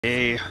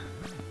Hey,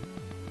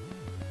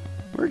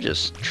 we're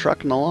just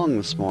trucking along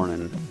this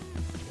morning.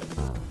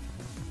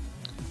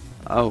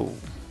 Oh,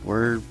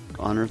 where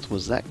on earth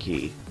was that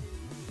key?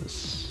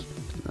 This,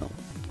 no.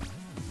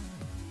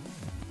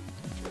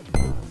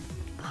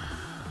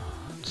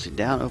 Sit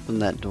down, open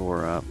that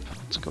door up.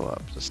 Let's go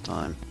up this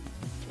time.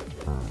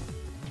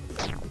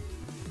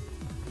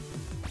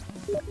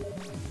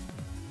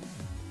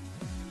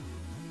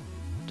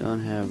 Don't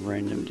have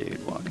random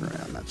dude walking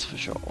around, that's for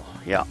sure.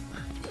 Yeah.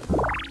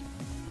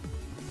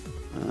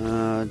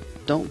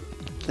 Don't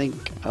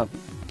think up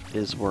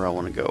is where I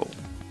want to go.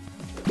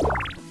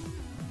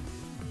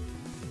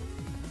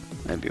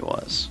 Maybe it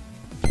was.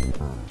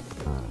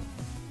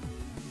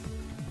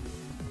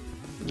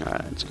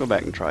 Alright, let's go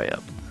back and try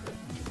up.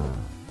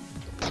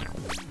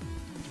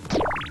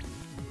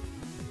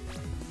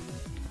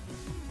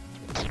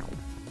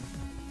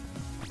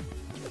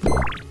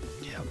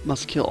 Yeah,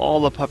 must kill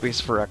all the puppies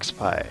for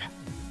XP.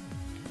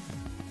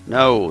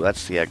 No,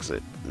 that's the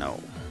exit. No.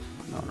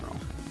 No, no, no.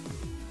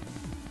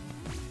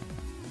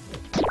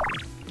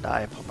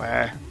 Die,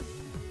 puppy.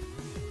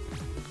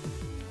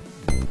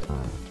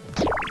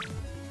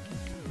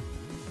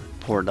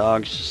 Poor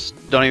dogs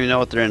just don't even know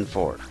what they're in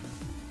for.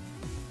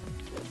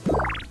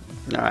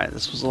 Alright,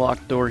 this was a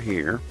locked door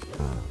here.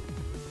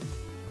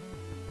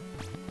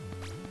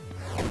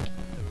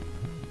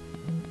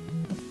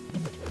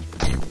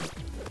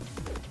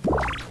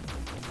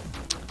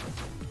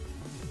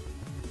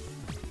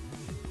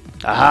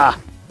 Aha!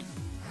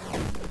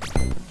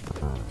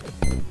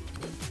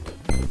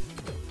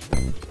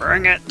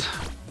 Bring it!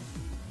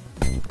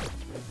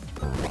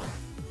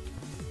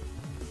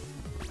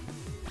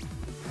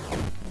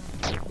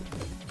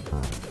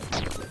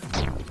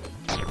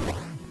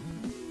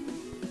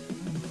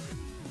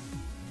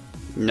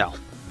 No,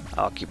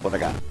 I'll keep what I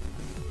got.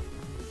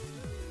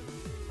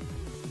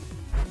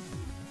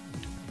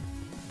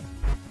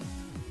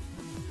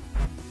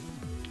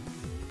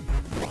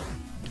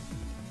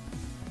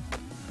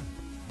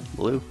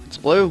 Blue, it's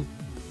blue.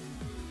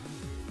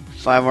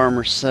 5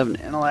 armor, 7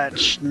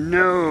 intellect.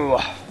 No!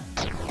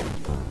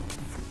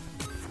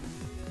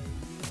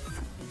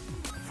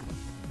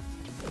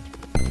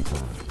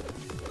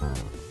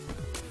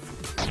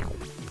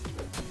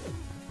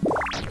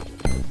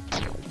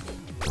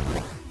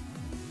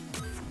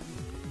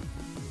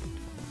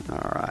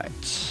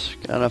 Alright,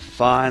 gotta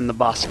find the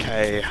boss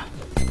K.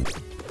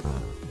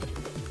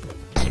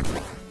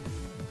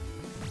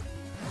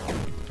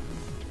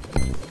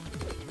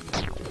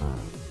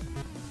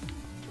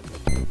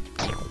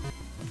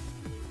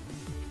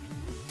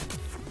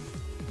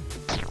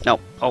 No,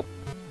 oh.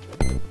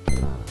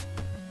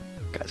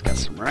 Guy's got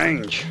some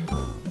range.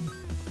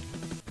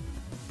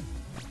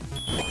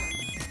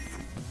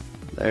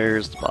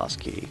 There's the boss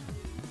key.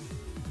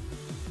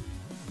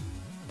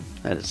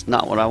 That is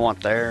not what I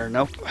want there.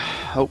 Nope.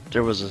 Hope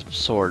there was a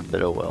sword,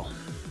 but oh well.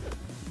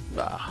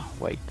 Ah,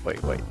 wait.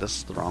 This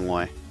is the wrong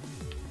way.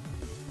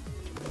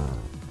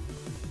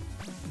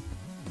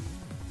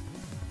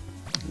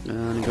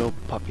 Gonna go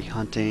puppy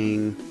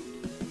hunting.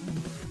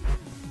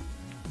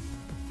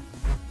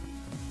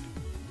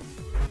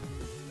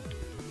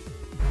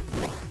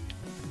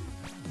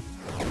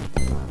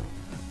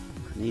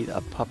 Need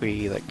a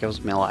puppy that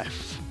gives me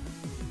life.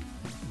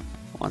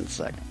 1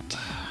 second.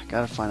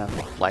 Gotta find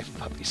a life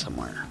puppy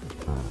somewhere.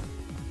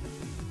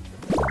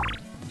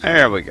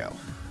 There we go.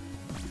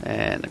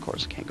 And of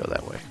course I can't go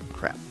that way.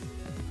 Crap.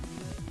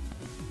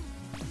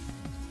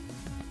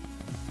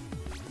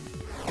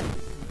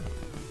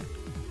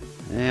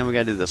 And we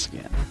gotta do this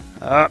again.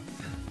 Up.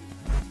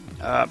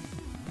 Up.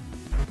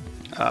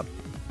 Up.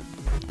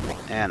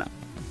 And up.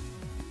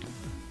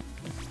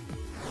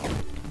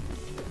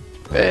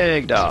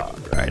 Big dog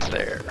right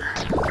there.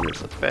 That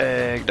is a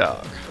big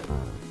dog.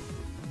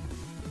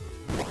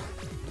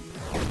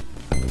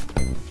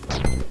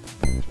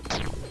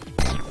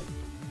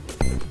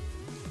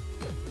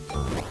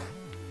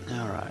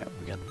 Alright,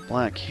 we got the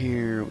black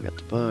here, we got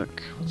the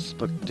book. What's the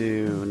book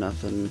do?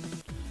 Nothing.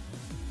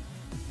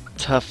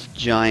 Tough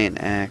giant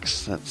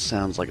axe. That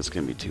sounds like it's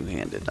gonna be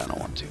two-handed. I don't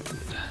want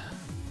two-handed.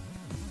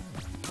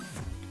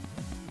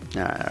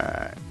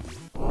 Alright.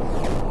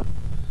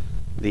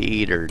 The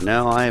Eater.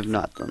 No, I have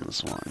not done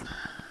this one.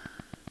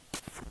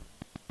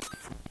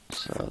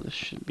 So this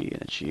should be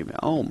an achievement.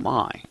 Oh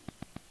my.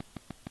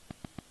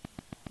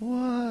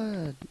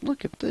 What?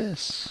 Look at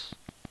this.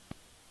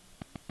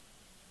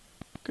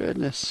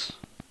 Goodness.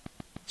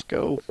 Let's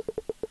go.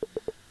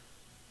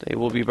 They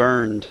will be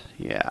burned.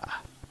 Yeah.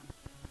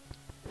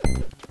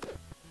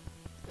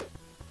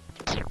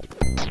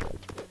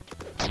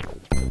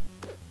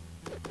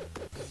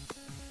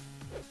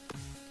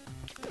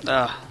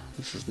 Ah,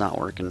 this is not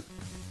working.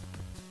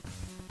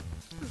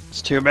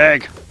 It's too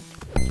big.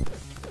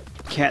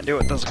 Can't do it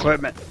with this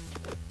equipment.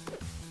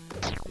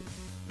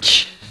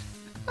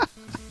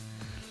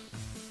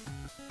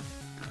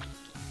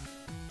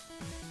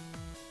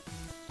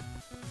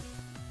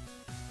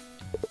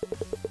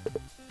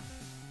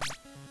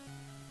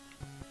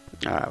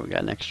 Alright, we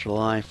got an extra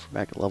life. We're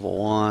back at level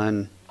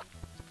 1.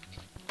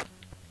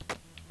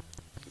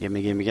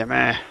 Gimme, gimme,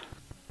 gimme.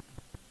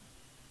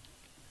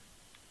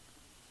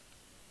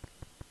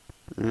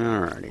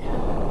 Alrighty.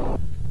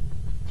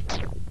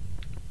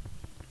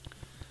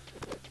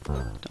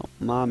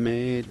 Don't mind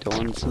me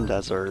doing some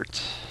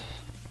desert.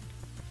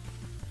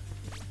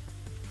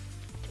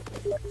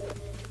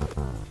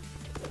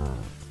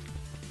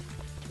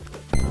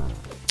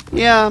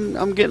 Yeah,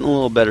 I'm getting a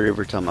little better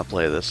every time I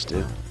play this,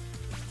 too.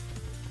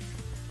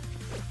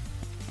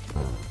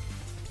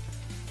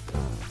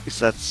 At least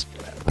that's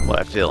what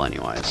I feel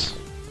anyways.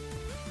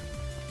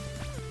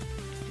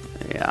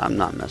 Yeah, I'm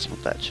not messing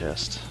with that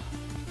chest.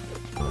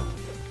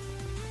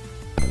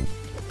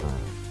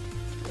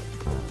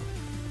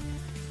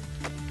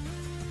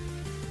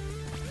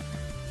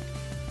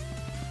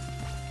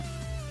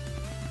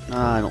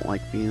 I don't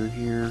like being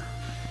here.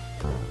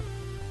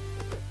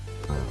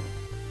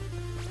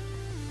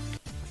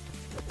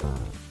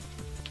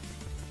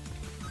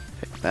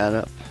 Pick that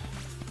up.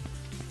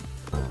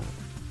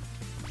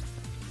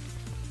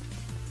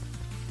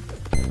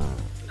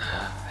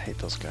 I hate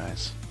those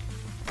guys.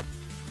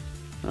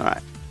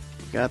 Alright,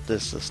 got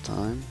this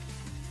time.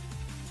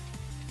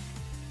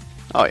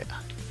 Oh yeah,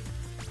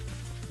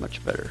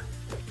 much better.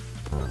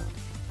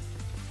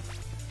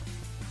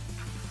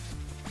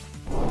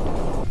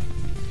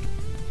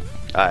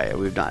 Alright,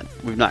 we've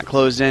not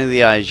closed any of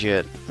the eyes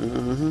yet.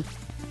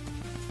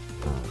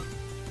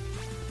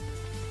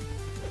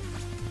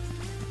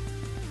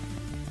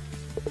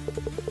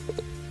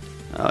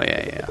 Oh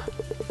yeah.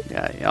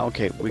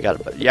 Okay, we got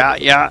it.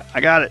 Yeah,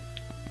 I got it.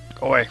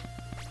 Go away.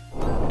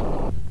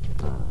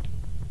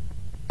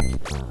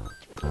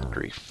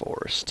 Grief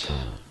Forest.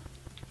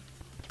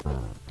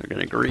 They're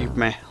gonna grieve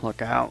me.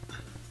 Look out.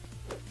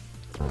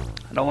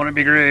 I don't want to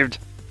be grieved.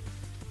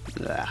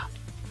 Yeah.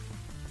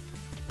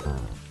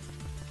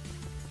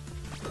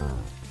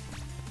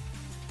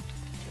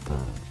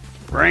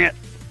 Bring it.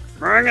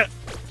 Bring it.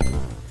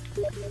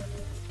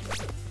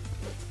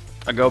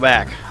 I'll go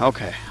back.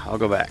 Okay, I'll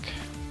go back.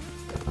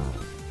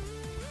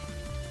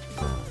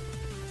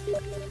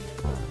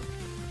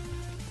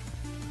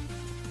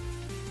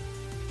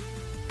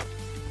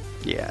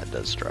 Yeah, it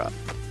does drop.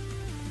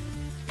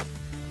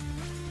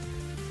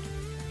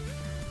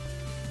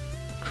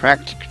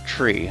 Cracked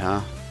tree,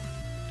 huh?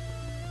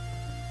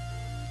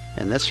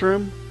 In this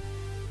room?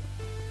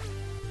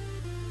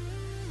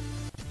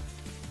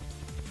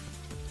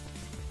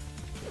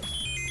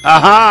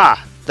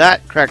 Aha!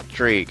 That cracked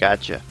tree,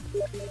 gotcha.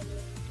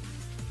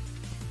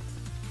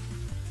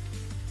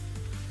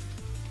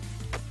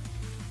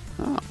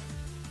 Oh,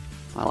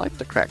 I like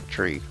the cracked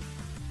tree.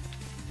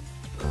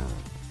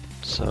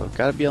 So,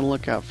 gotta be on the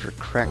lookout for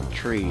cracked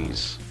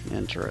trees.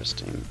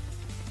 Interesting.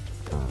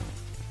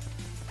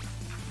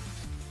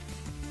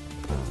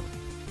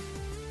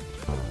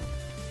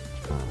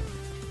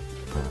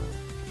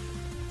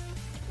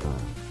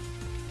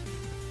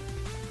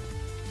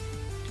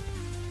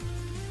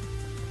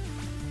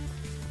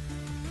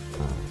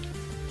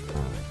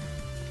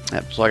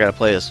 Yep, so I gotta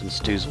play this when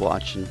Stu's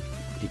watching.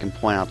 He can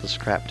point out this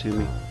crap to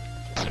me.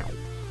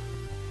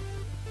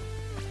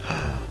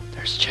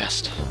 There's a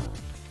chest.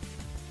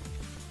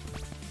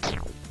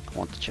 I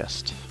want the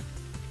chest.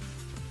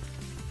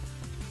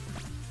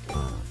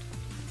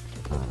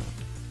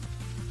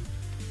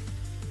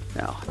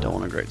 No, I don't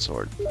want a great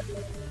sword.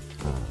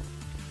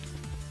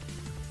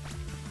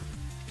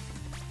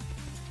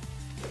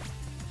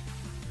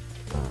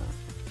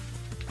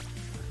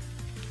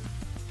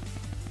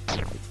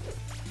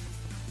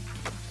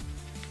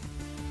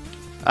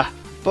 Ah,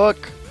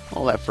 book!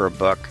 All that for a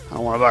buck. I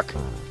don't want a buck.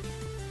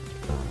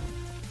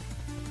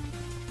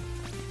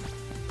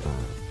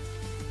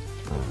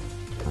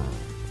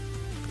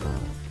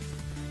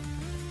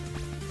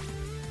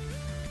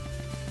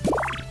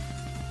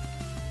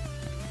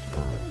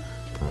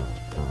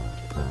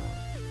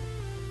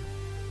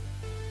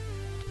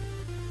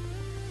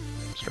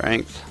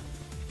 Strength.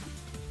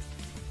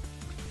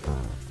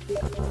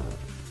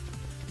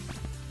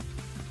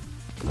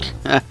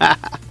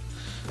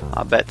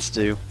 I bet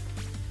Stu.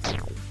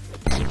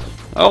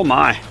 Oh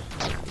my.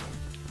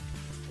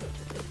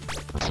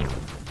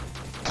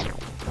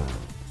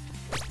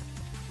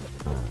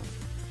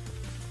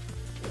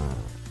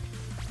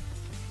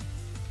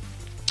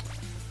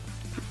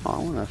 I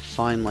want to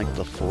find like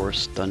the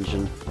forest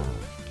dungeon.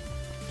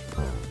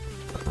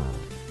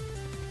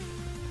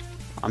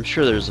 I'm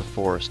sure there's a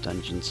forest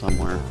dungeon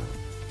somewhere.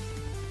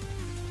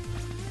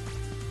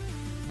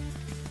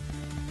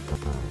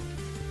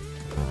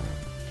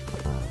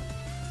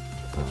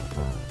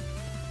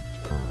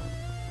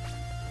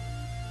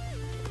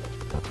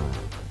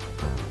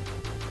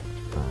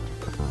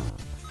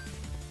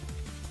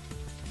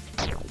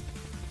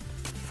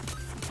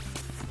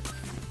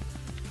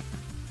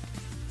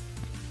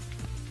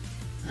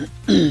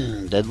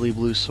 Deadly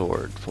blue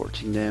sword,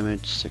 14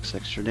 damage, 6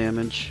 extra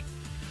damage.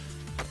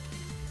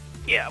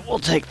 Yeah, we'll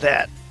take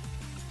that.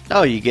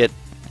 Oh, you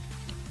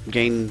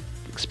gain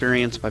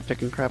experience by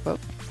picking crap up?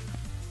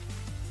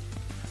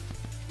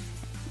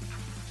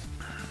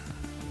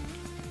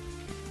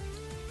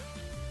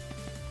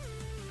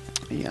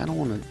 Yeah, I don't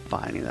want to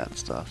buy any of that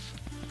stuff.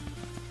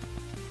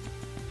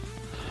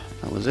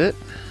 That was it.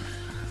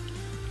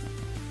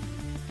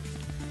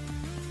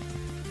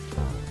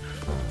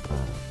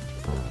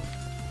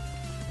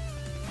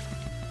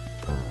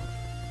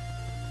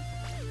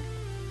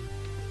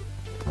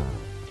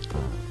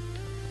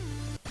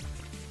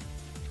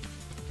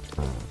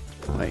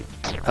 Wait,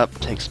 up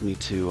takes me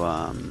to,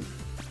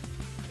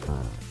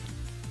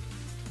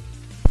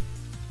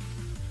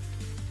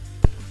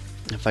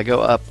 if I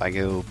go up, I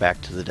go back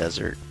to the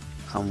desert.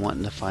 I'm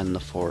wanting to find the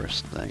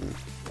forest thing.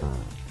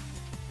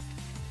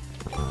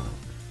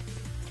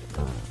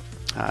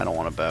 I don't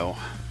want a bow.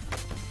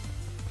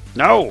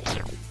 No!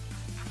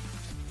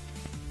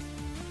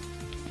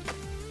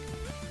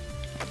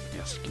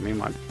 Yes, give me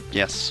my...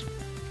 Yes.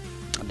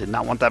 I did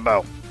not want that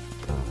bow.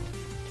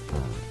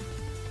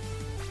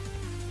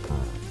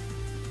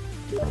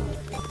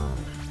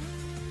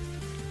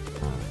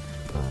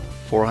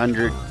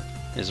 $400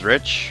 is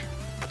rich.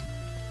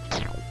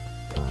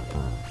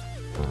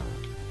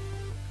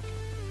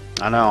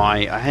 I know,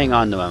 I hang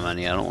on to my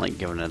money. I don't like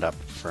giving it up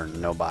for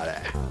nobody.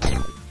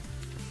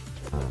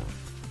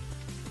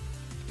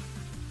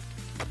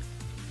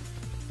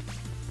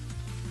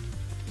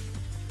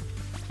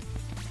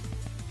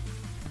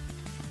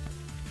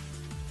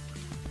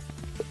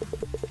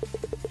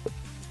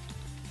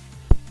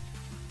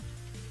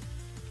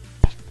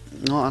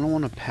 No, I don't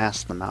want to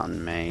pass the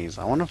mountain maze.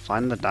 I want to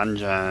find the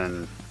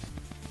dungeon.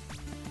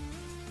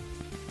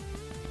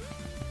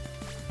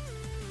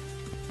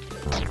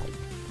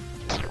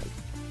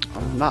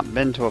 I've not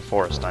been to a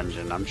forest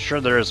dungeon. I'm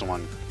sure there is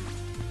one.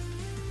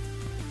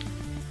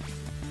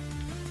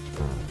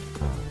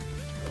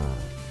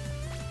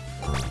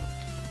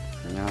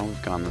 Now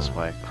we've gone this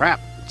way. Crap!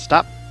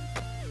 Stop!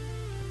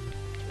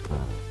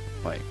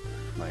 Wait.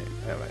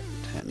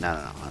 No.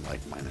 I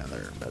like my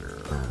nether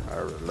better.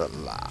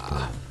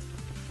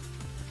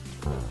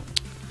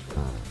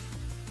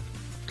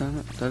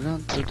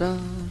 Da-da-da-da-da.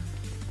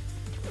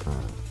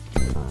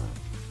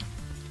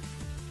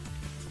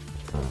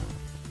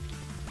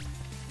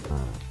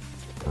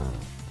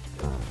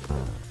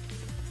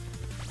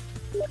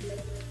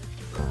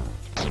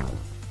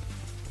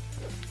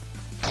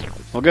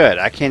 Well, good.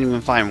 I can't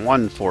even find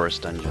one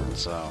forest dungeon,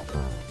 so...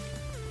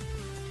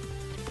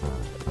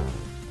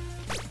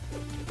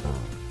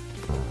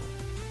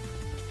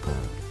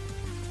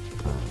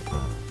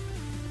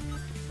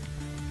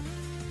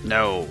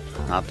 No,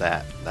 not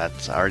that.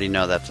 That's... I already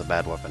know that's a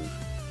bad weapon.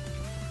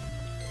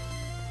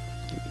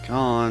 Keep it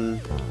gone.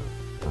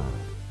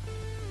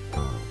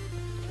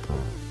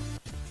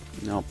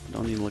 Nope,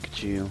 don't even look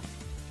at you.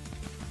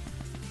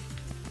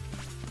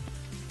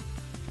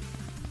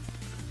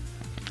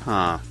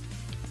 Huh.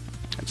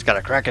 It's got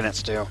a crack in it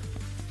still.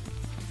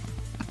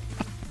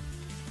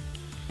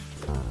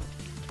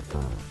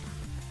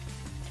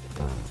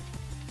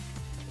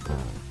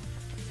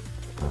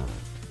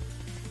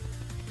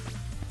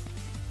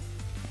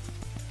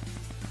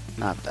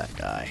 Not that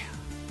guy.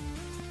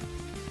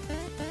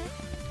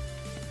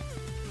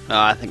 Oh,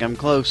 I think I'm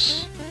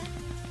close.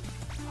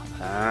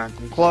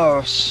 I'm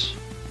close.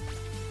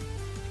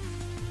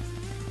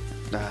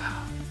 Ah.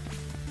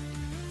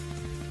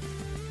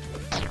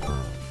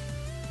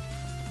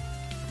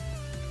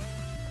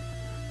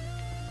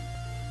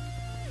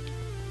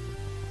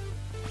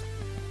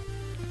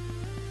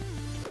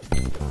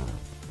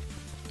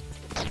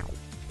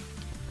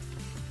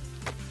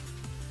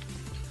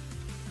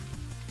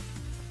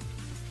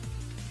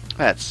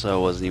 That so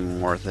wasn't even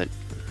worth it.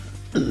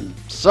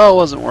 So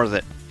wasn't worth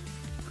it.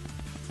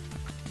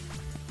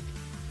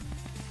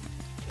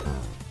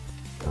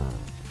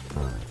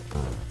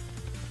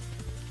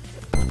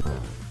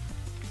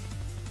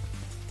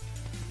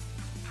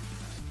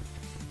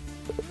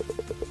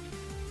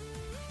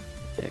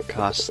 It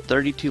costs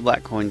 32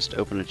 black coins to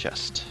open a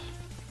chest.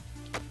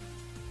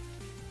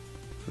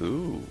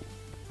 Ooh.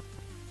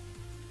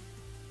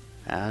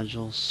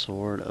 Agile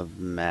Sword of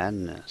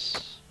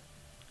Madness.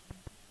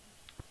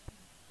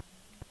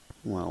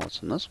 Well,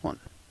 what's in this one?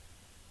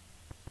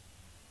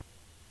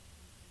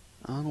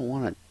 I don't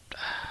want to...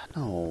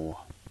 No.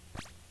 I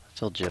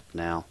feel gypped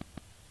now.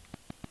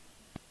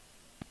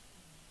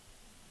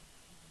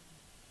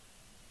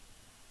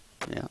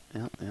 Yeah.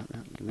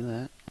 Give me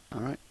that.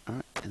 Alright.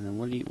 And then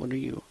what are you... What do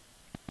you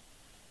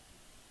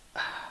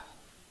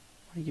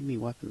give me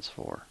weapons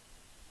for?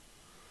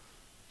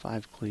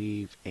 5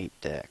 cleave, 8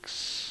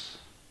 dex.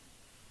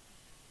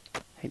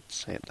 Hate to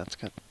say it, that's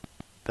got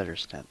better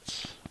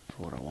stats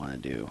for what I want to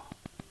do.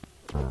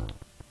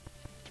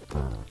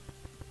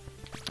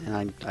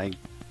 And I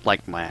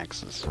like my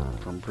axes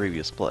from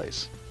previous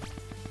plays.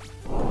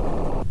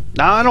 No,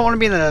 I don't want to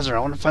be in the desert. I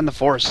want to find the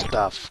forest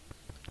stuff.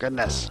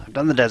 Goodness, I've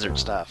done the desert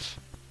stuff.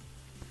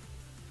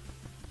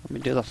 Let me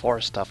do the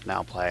forest stuff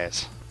now,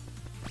 please.